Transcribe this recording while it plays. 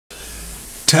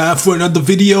Time for another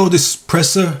video. This is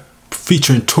Pressa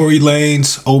featuring Tory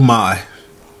Lanez. Oh my.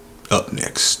 Up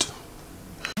next.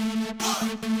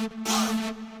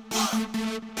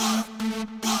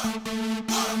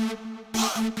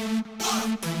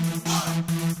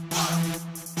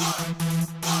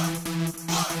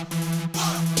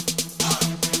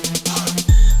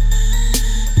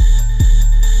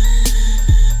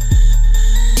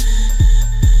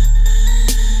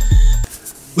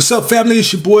 What's up, family?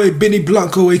 It's your boy Benny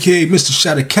Blanco, aka Mr.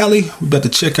 Shot of Cali. We about to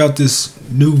check out this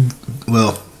new,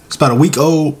 well, it's about a week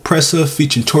old Pressa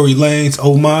featuring Tory Lanez.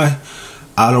 Oh my.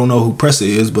 I don't know who Pressa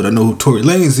is, but I know who Tory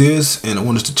Lanez is, and I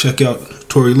want us to check out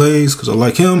Tory Lanez because I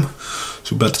like him.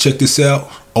 So we're about to check this out.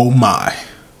 Oh my.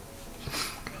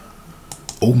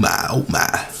 Oh my, oh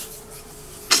my.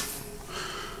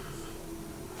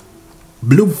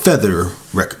 Blue Feather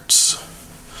Records.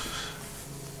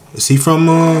 Is he from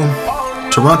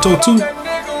Toronto too?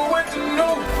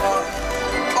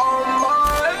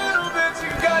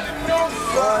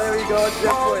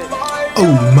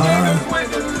 Oh my.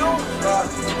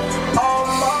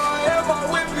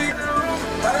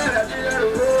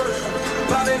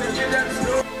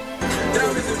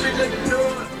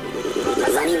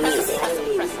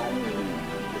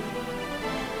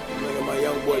 Look at my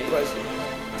young boy Pressa.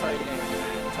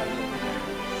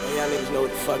 Y'all niggas know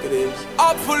what the fuck it is.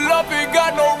 I pull up and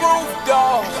got no roof,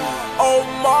 dog. Oh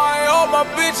my, all my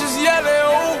bitches yelling,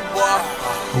 oh my.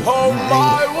 Oh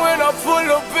my, when I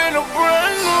pull up in a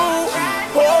brand new.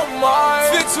 Oh my,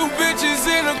 fit two bitches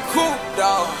in a coupe,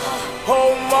 dog.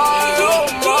 Oh my, oh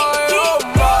my, oh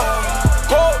my.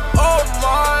 Oh, oh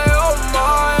my, oh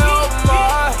my, oh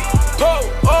my. Oh,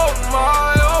 oh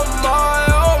my, oh my,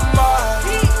 oh my.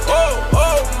 Oh,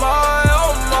 oh my,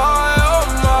 oh my, oh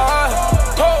my.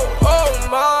 Oh, oh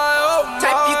my, oh my.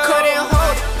 Type you couldn't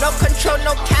hold, no control,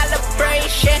 no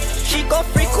calibration. She gon'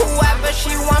 freak whoever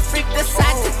she want, freak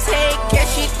decide to take it.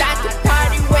 She thought to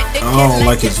party with the I don't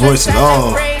like his voice at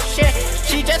all.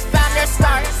 She just found her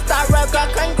star girl,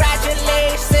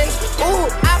 congratulations. Ooh,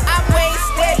 I'm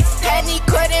wasted, Penny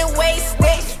couldn't waste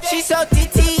it. She so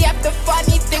DTF, the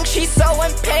funny thing, she's so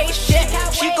impatient.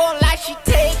 She gon' lie, she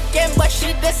taken, but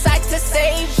she decide to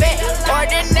save it.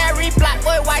 Ordinary black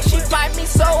boy, why she find me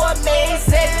so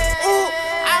amazing? Ooh,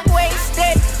 I'm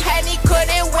wasted, Penny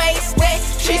couldn't waste it.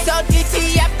 She so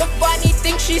DTF, the funny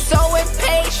thing, she's so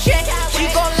impatient. She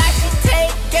gon' lie, she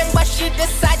taken, but she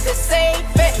decide to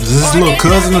save it. Is this his little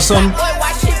cousin or something?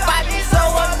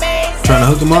 Trying to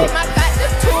hook him up?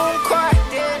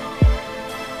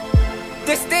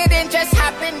 This didn't just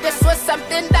happen, this was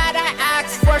something that I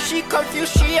asked for. She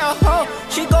confused, she a hoe.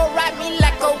 She gon' ride me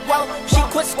like a woe. She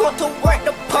quit school to work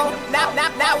the pole. Now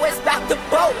it's back to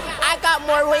boat. I got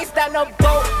more ways than a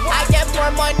boat. I get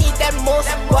more money than most.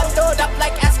 Bundled up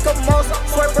like Eskimos.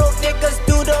 Swear broke niggas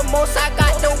do the most. I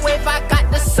got the wave, I got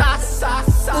the sauce.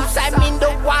 Oops, I mean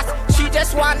the wasp. She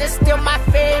just wanna steal my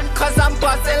fame, cause I'm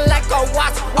buzzing like a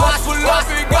wasp. I pull up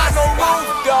and got no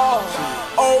roof, dog.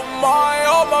 Oh my,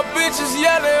 all my bitches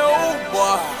yelling, oh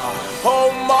boy.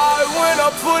 Oh my, when I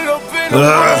pull up in a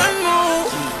brand new.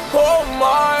 Oh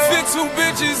my, fit two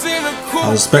bitches in a coupe.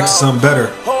 I was expecting something better.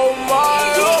 Oh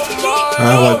my, oh my.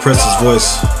 I don't like Pressa's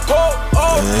voice.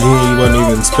 He wasn't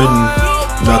even spitting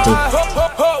nothing.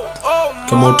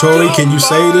 Come on, Tory, can you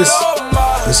say this?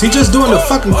 Is he just doing the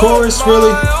fucking chorus,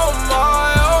 really?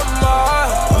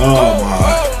 Oh my.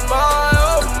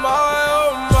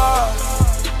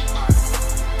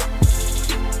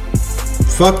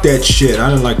 Fuck that shit. I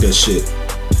didn't like that shit.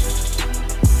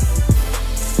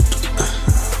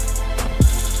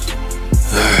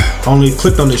 I only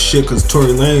clicked on this shit because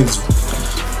Tory Lanez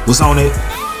was on it,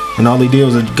 and all he did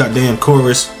was a goddamn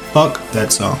chorus. Fuck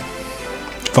that song.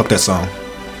 Fuck that song.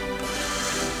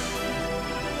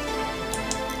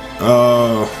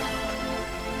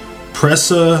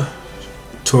 Pressa,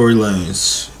 Tory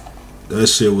Lanez. That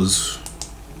shit was.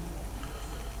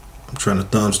 I'm trying to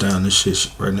thumbs down this shit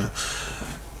right now.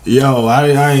 Yo,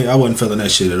 I wasn't feeling that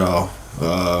shit at all.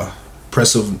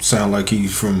 Pressa sound like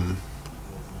he's from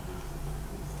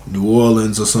New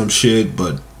Orleans or some shit,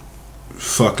 but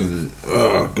fucking,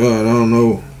 oh god, I don't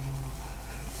know.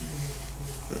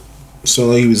 So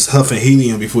like he was huffing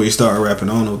helium before he started rapping.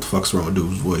 I don't know what the fuck's wrong with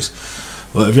dude's voice.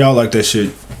 Well, if y'all like that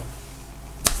shit,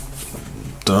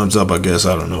 thumbs up, I guess.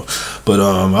 I don't know, but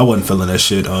I wasn't feeling that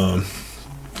shit. I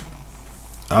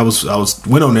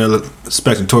went on there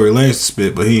expecting Tory Lanez to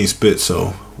spit, but he ain't spit,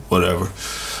 so whatever.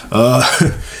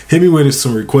 Hit me with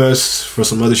some requests for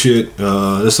some other shit.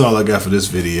 That's all I got for this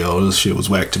video. This shit was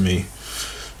whack to me.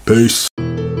 Peace.